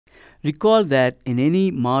Recall that in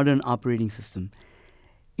any modern operating system,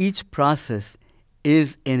 each process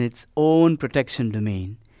is in its own protection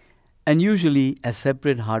domain and usually a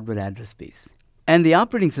separate hardware address space. And the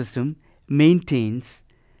operating system maintains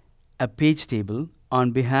a page table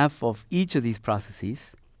on behalf of each of these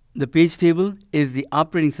processes. The page table is the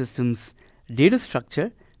operating system's data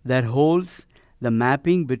structure that holds the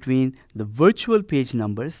mapping between the virtual page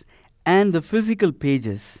numbers and the physical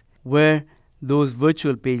pages where those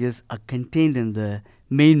virtual pages are contained in the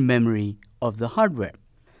main memory of the hardware.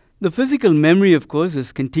 The physical memory, of course,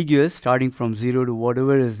 is contiguous, starting from 0 to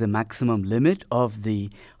whatever is the maximum limit of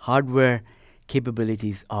the hardware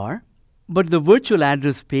capabilities are. But the virtual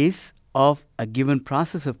address space of a given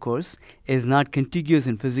process, of course, is not contiguous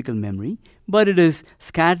in physical memory, but it is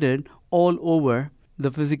scattered all over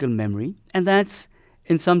the physical memory. And that's,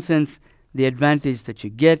 in some sense, the advantage that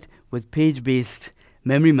you get with page-based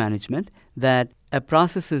memory management, that a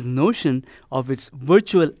process's notion of its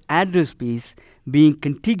virtual address space being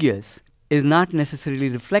contiguous is not necessarily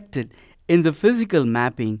reflected in the physical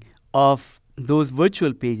mapping of those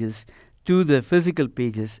virtual pages to the physical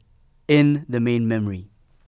pages in the main memory.